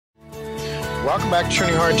Welcome back to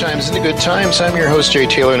Turning Hard Times into Good Times. I'm your host, Jay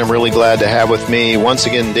Taylor, and I'm really glad to have with me once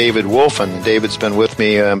again David Wolfin. David's been with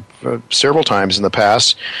me several times in the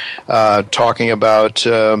past talking about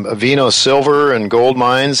Avino silver and gold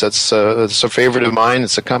mines. It's a favorite of mine.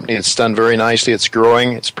 It's a company that's done very nicely. It's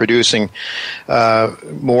growing. It's producing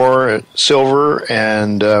more silver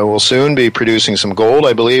and will soon be producing some gold,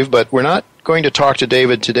 I believe. But we're not going to talk to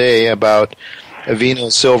David today about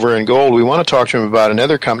Avino Silver and Gold. We want to talk to him about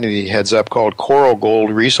another company that he heads up called Coral Gold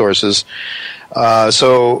Resources.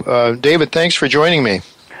 David, thanks for joining me.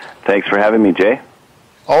 Thanks for having me, Jay.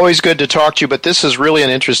 Always good to talk to you, but this is really an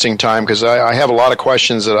interesting time because I have a lot of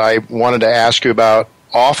questions that I wanted to ask you about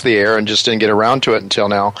off the air and just didn't get around to it until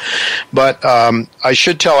now. But I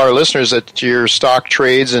should tell our listeners that your stock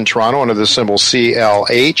trades in Toronto under the symbol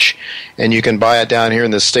CLH, and you can buy it down here in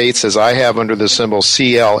the States as I have under the symbol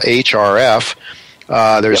CLHRF.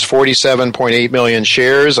 There's 47.8 million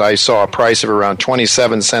shares. I saw a price of around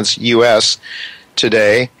 27 cents U.S.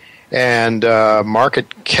 today, and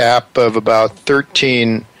market cap of about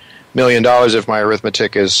 $13 million if my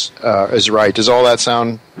arithmetic is right. Does all that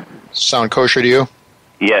sound kosher to you?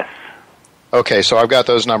 Yes. Okay, so I've got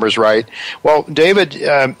those numbers right. Well, David,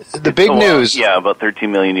 the big news... Yeah, about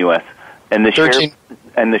 13 million U.S. And the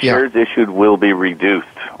shares issued will be reduced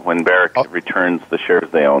when Barrick returns the shares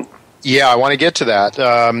they own. Yeah, I want to get to that.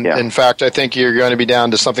 In fact, I think you're going to be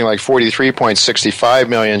down to something like 43.65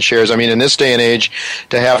 million shares. I mean, in this day and age,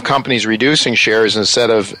 to have companies reducing shares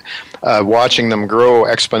instead of watching them grow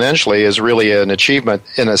exponentially is really an achievement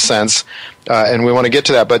in a sense, and we want to get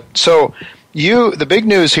to that. But so... the big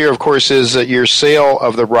news here, of course, is that your sale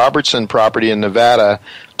of the Robertson property in Nevada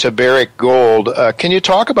to Barrick Gold. Can you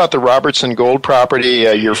talk about the Robertson Gold property?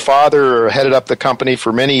 Your father headed up the company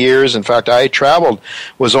for many years. In fact, I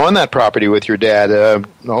was on that property with your dad,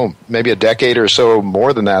 maybe a decade or so,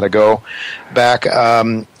 more than that ago, back.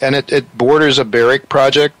 And it borders a Barrick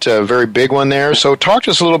project, a very big one there. So talk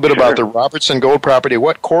to us a little bit about the Robertson Gold property,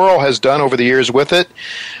 what Coral has done over the years with it,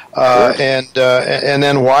 and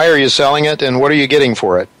then why are you selling it, and what are you getting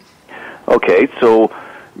for it? Okay, so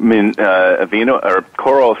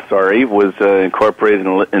Coral, was incorporated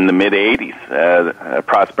in the mid-'80s. A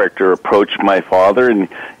prospector approached my father, and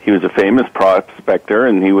he was a famous prospector,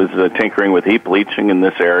 and he was tinkering with heap leaching in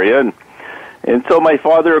this area, and so my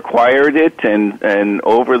father acquired it, and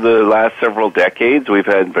over the last several decades, we've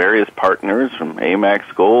had various partners from Amex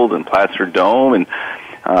Gold and Placer Dome,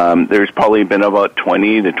 and there's probably been about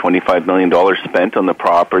 $20 to $25 million spent on the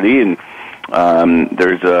property, and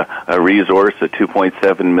there's a resource of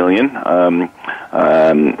 2.7 million.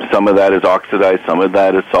 Some of that is oxidized, some of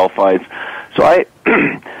that is sulfides. So I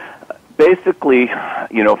basically,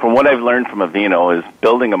 from what I've learned from Avino is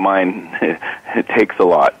building a mine, it takes a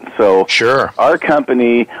lot. So sure. Our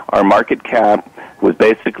company, our market cap was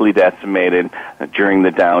basically decimated during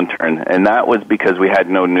the downturn, and that was because we had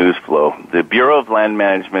no news flow. The Bureau of Land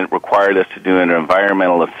Management required us to do an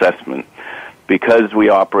environmental assessment because we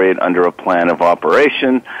operate under a plan of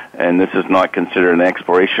operation, and this is not considered an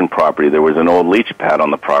exploration property. There was an old leach pad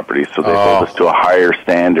on the property, so they hold us to a higher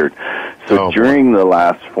standard. So during the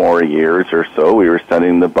last 4 years or so, we were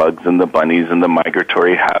studying the bugs and the bunnies and the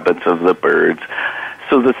migratory habits of the birds.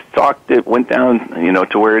 So the stock went down,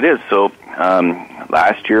 to where it is. So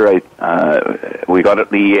last year, we got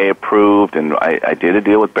the EA approved, and I did a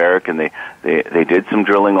deal with Barrick, and they did some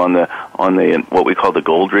drilling on the what we call the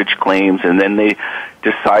Gold Ridge claims, and then they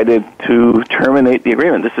decided to terminate the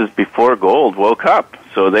agreement. This is before gold woke up,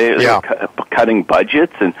 so they were cutting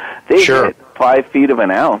budgets, and they hit 5 feet of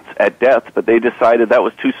an ounce at depth, but they decided that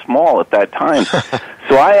was too small at that time.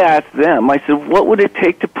 So I asked them, I said, what would it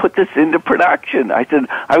take to put this into production? I said,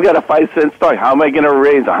 I've got a 5-cent stock. How am I going to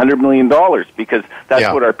raise $100 million? Because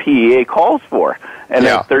that's what our PEA calls for. And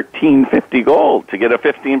at $13.50 gold to get a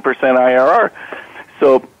 15% IRR.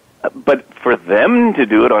 So, but for them to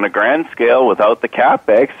do it on a grand scale without the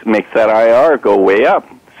CapEx makes that IRR go way up.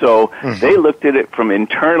 So they looked at it from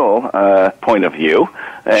internal point of view,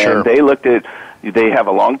 and they looked at. They have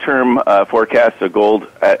a long-term forecast of gold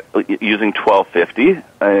at, using $12.50,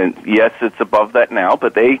 and yes, it's above that now,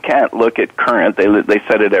 but they can't look at current. They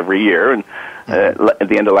set it every year, and at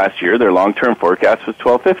the end of last year, their long-term forecast was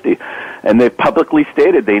 $12.50, and they publicly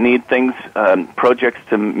stated they need projects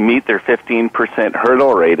to meet their 15%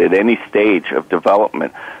 hurdle rate at any stage of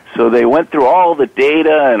development. So they went through all the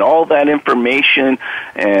data and all that information,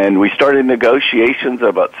 and we started negotiations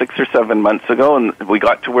about 6 or 7 months ago, and we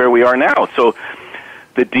got to where we are now. So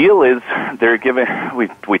the deal is they're giving.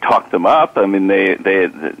 We talked them up. I mean,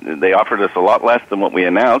 they offered us a lot less than what we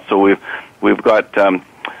announced. So we've got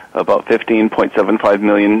about 15.75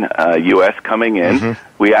 million U.S. coming in.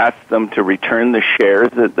 Mm-hmm. We asked them to return the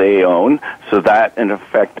shares that they own, so that, in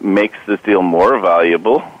effect, makes this deal more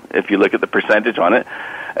valuable, if you look at the percentage on it.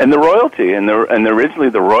 And the royalty, and originally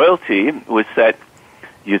the royalty was set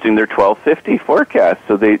using their 1250 forecast,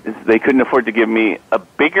 so they couldn't afford to give me a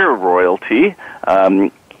bigger royalty,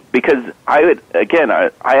 because I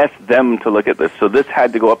asked them to look at this. So this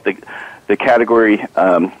had to go up the category,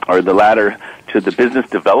 or the ladder, to the Business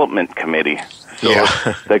Development Committee. So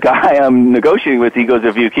the guy I'm negotiating with, he goes,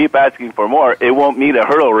 if you keep asking for more, it won't meet a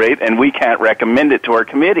hurdle rate, and we can't recommend it to our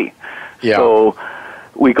committee. Yeah. So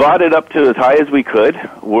we got it up to as high as we could.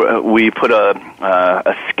 We put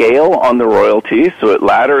a scale on the royalty, so it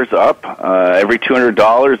ladders up. Every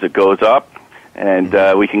 $200 it goes up, and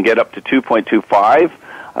we can get up to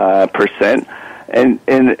 2.25%.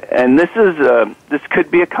 And this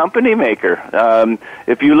could be a company maker.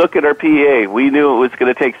 If you look at our PEA, we knew it was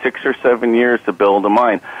going to take 6 or 7 years to build a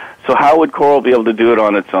mine. So how would Coral be able to do it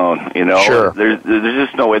on its own? You know, sure. There's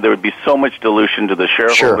just no way. There would be so much dilution to the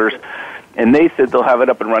shareholders. Sure. And they said they'll have it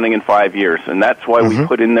up and running in 5 years, and that's why we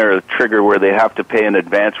put in there a trigger where they have to pay an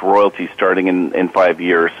advance royalty starting in 5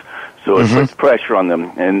 years. So it puts pressure on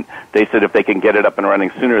them, and they said if they can get it up and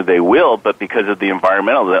running sooner, they will, but because of the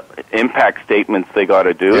environmental impact statements they got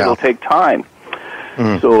to do, it'll take time.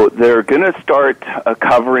 So they're going to start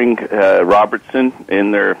covering Robertson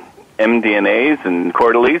in their MD&As and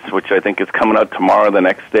quarterlies, which I think is coming out tomorrow, the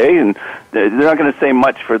next day, and they're not going to say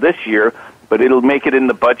much for this year, but it'll make it in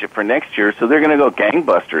the budget for next year, so they're going to go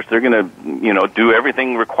gangbusters. They're going to, do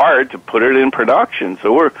everything required to put it in production.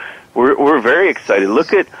 So we're very excited.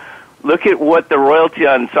 Look at what the royalty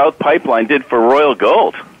on South Pipeline did for Royal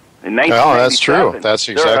Gold in 1997. Oh, that's true. That's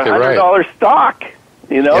exactly right. They're $100 stock,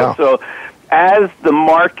 So as the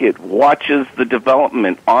market watches the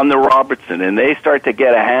development on the Robertson and they start to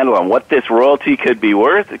get a handle on what this royalty could be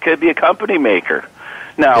worth, it could be a company maker.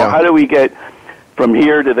 Now, how do we get from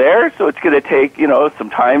here to there? So it's going to take, some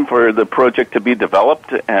time for the project to be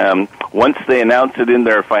developed. Once they announce it in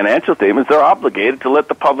their financial statements, they're obligated to let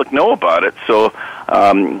the public know about it. So,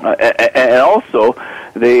 and also,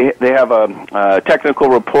 they have a technical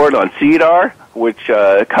report on CEDAR, which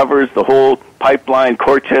covers the whole pipeline,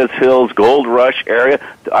 Cortez Hills, Gold Rush area.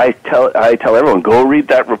 I tell everyone, go read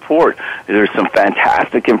that report. There's some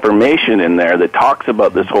fantastic information in there that talks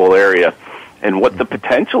about this whole area and what the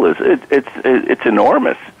potential is. It's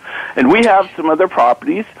enormous. And we have some other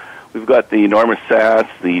properties. We've got the enormous SAS,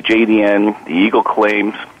 the JDN, the Eagle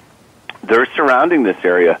claims. They're surrounding this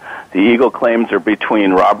area. The Eagle claims are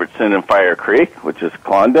between Robertson and Fire Creek, which is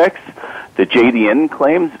Klondike's. The JDN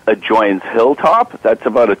claims adjoins Hilltop. That's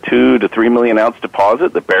about a 2 to 3 million ounce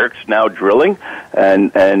deposit. The Barrick's now drilling,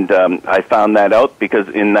 and I found that out because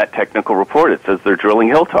in that technical report it says they're drilling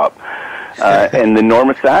Hilltop. And the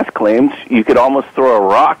Norma Sass claims you could almost throw a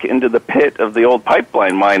rock into the pit of the old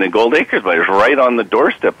pipeline mine in Gold Acres mine. It's right on the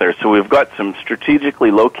doorstep there. So we've got some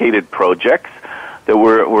strategically located projects that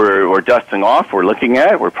we're dusting off, we're looking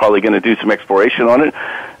at. We're probably going to do some exploration on it.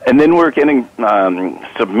 And then we're getting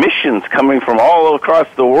submissions coming from all across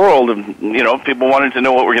the world of, people wanting to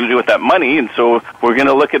know what we're going to do with that money. And so we're going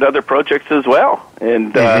to look at other projects as well.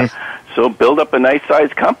 And so build up a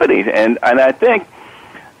nice-sized company. And I think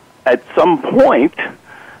at some point,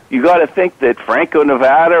 you got to think that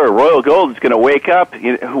Franco-Nevada or Royal Gold is going to wake up.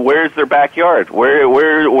 Where's their backyard? Where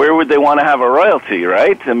would they want to have a royalty,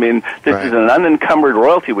 right? I mean, this is an unencumbered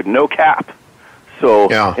royalty with no cap. So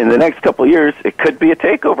in the next couple of years, it could be a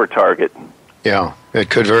takeover target. Yeah,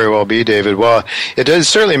 it could very well be, David. Well, it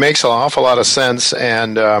certainly makes an awful lot of sense.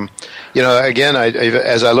 And, again,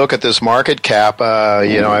 as I look at this market cap,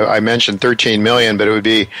 I mentioned 13 million, but it would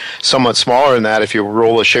be somewhat smaller than that if you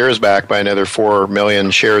roll the shares back by another 4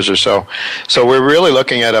 million shares or so. So we're really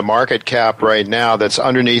looking at a market cap right now that's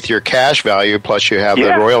underneath your cash value, plus you have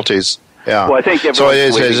the royalties. Yeah. Well, I think so it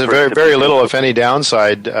is very little, if any,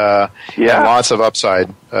 downside, and lots of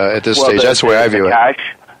upside at this stage. That's the way I view it.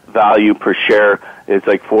 Cash value per share is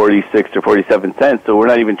like 46 or 47 cents, so we're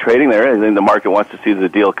not even trading there, and then the market wants to see the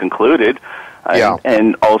deal concluded.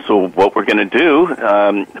 And also what we're going to do,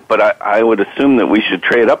 but I would assume that we should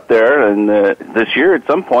trade up there and this year at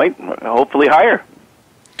some point, hopefully higher.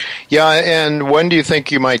 Yeah, and when do you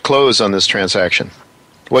think you might close on this transaction?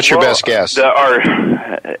 What's your best guess?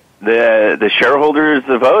 The shareholders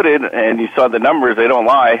voted, and you saw the numbers, they don't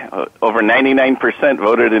lie. Over 99%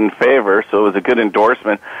 voted in favor, so it was a good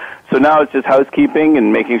endorsement. So now it's just housekeeping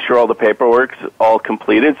and making sure all the paperwork's all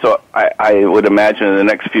completed. So I would imagine in the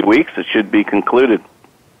next few weeks it should be concluded.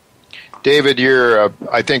 David,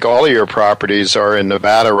 I think all of your properties are in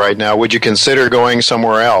Nevada right now. Would you consider going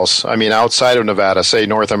somewhere else? I mean, outside of Nevada, say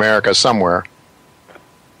North America somewhere,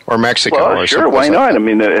 or Mexico? Well, or sure, why not? I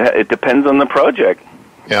mean, it depends on the project.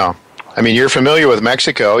 Yeah. I mean, you're familiar with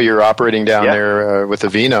Mexico. You're operating down there with the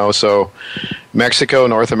Vino, so Mexico,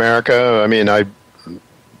 North America. I mean,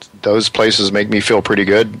 those places make me feel pretty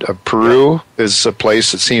good. Peru is a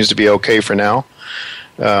place that seems to be okay for now.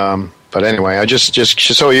 But anyway, I just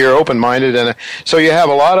so you're open-minded, and so you have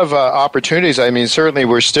a lot of opportunities. I mean, certainly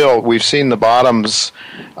we've seen the bottoms,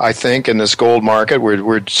 I think, in this gold market.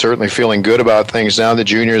 We're certainly feeling good about things now. The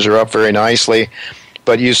juniors are up very nicely,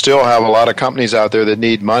 but you still have a lot of companies out there that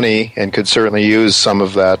need money and could certainly use some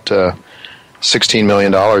of that $16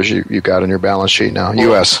 million you've got on your balance sheet now,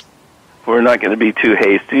 U.S. We're not going to be too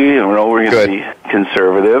hasty, and we're going to be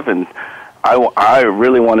conservative, and I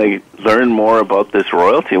really want to learn more about this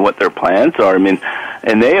royalty and what their plans are. I mean,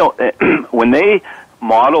 and when they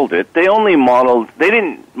modeled it, they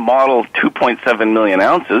didn't model 2.7 million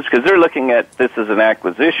ounces because they're looking at this as an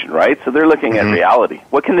acquisition, right? So they're looking at reality.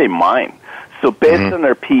 What can they mine? So based on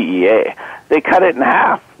their PEA, they cut it in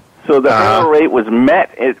half. So the hurdle rate was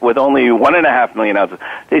met with only 1.5 million ounces.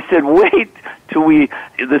 They said, wait till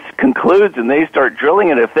this concludes and they start drilling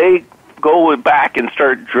it. If they go back and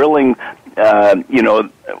start drilling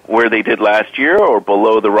where they did last year or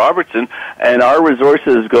below the Robertson, and our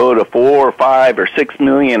resources go to 4 or 5 or 6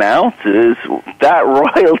 million ounces, that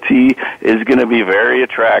royalty is going to be very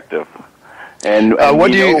attractive. And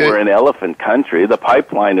we're in elephant country. The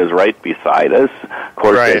pipeline is right beside us,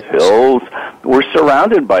 Cortez Hills. We're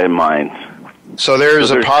surrounded by mines. So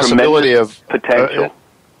there's a possibility of potential.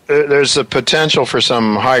 There's a potential for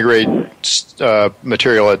some high-grade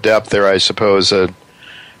material at depth there, I suppose, a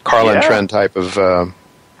Carlin Trend type of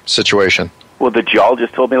situation. Well, the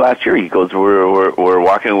geologist told me last year, he goes, we're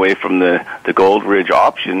walking away from the Gold Ridge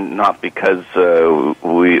option, not because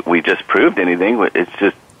we just proved anything, it's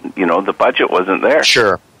just, the budget wasn't there.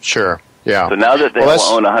 Sure, yeah. So now that they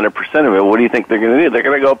own 100% of it, what do you think they're going to do? They're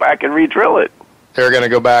going to go back and re-drill it. They're going to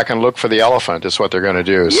go back and look for the elephant is what they're going to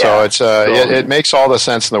do. Yeah. So it makes all the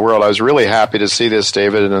sense in the world. I was really happy to see this,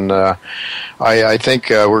 David, and I think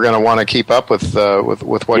we're going to want to keep up with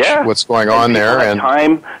what's going on there. And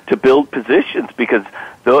time to build positions because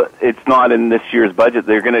it's not in this year's budget.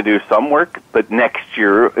 They're going to do some work, but next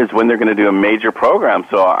year is when they're going to do a major program.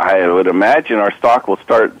 So I would imagine our stock will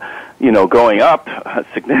start going up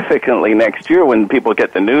significantly next year when people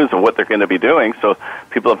get the news of what they're going to be doing. So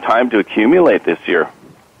people have time to accumulate this year.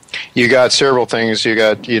 You got several things. You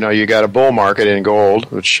got a bull market in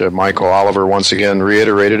gold, which Michael Oliver once again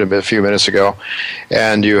reiterated a few minutes ago,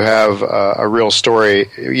 and you have a real story,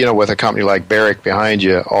 with a company like Barrick behind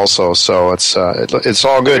you also. So it's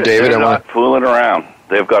all good, David. They're not fooling around.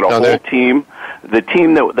 They've got a whole team. The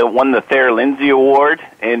team that won the Thayer Lindsay Award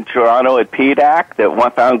in Toronto at PDAC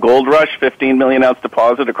that found Gold Rush, 15 million ounce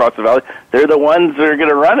deposit across the valley, they're the ones that are going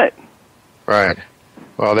to run it. Right.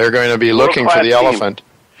 Well, they're going to be looking for the elephant.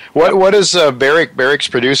 What is Barrick's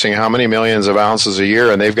producing? How many millions of ounces a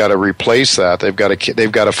year? And they've got to replace that. They've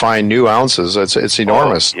got to find new ounces. It's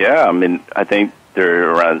enormous. Yeah, I mean, I think they're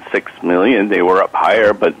around 6 million. They were up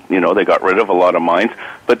higher, but they got rid of a lot of mines.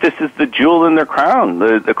 But this is the jewel in their crown,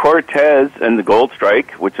 the Cortez and the Gold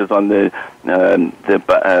Strike, which is on the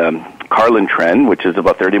Carlin Trend, which is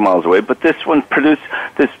about 30 miles away. But this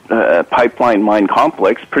pipeline mine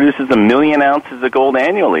complex produces 1 million ounces of gold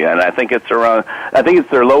annually, and I think it's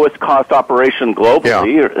their lowest cost operation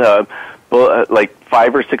globally, like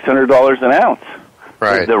 $500 or $600 an ounce.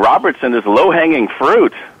 Right. The Robertson is low hanging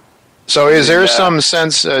fruit. So is there some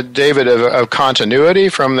sense, David, of continuity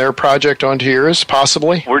from their project onto yours,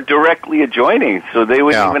 possibly? We're directly adjoining, so they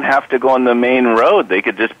wouldn't even have to go on the main road. They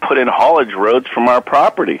could just put in haulage roads from our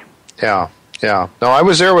property. Yeah. No, I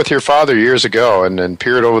was there with your father years ago and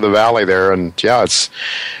peered over the valley there, and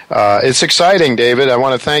it's exciting, David. I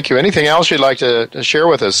want to thank you. Anything else you'd like to share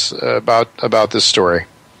with us about this story?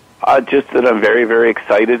 Just that I'm very, very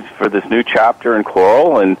excited for this new chapter in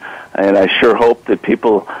Coral, and I sure hope that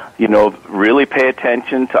people, really pay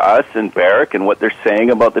attention to us and Barrick and what they're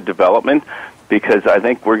saying about the development, because I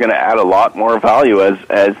think we're going to add a lot more value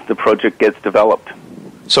as the project gets developed.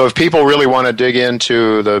 So if people really want to dig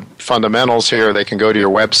into the fundamentals here, they can go to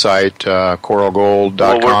your website,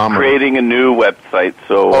 coralgold.com. Well, we're creating a new website,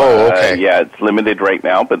 so okay. It's limited right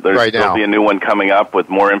now, but there'll be a new one coming up with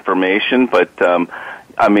more information. But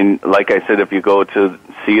I mean, like I said, if you go to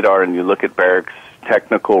CEDAR and you look at Barrick's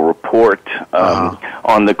technical report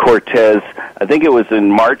on the Cortez I think it was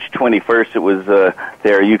in March 21st. It was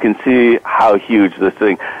there. You can see how huge this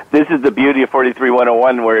thing. This is the beauty of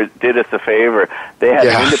 43101, where it did us a favor. They had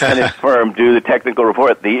an independent firm do the technical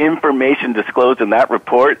report. The information disclosed in that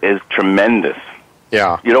report is tremendous.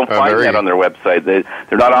 Yeah, you don't find that on their website.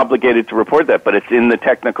 They're not obligated to report that, but it's in the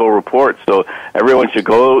technical report. So everyone should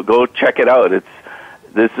go check it out.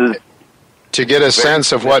 This is to get a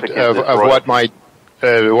sense of what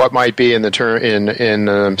might be in the in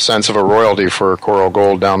the sense of a royalty for Coral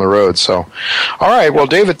Gold down the road. So, all right. Well,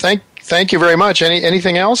 David, thank you very much.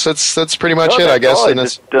 Anything else? That's pretty much it, I guess. I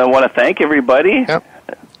just want to thank everybody. Yep.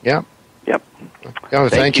 Yeah,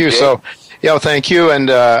 thank you. So, thank you. And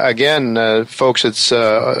again, folks, it's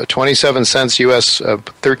 27 cents U.S.,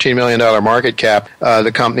 $13 million market cap.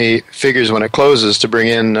 The company figures when it closes to bring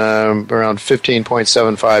in around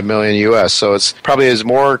 $15.75 million U.S. So it's probably has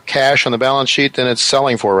more cash on the balance sheet than it's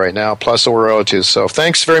selling for right now, plus the royalties. So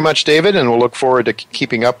thanks very much, David, and we'll look forward to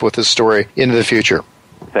keeping up with this story into the future.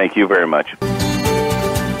 Thank you very much.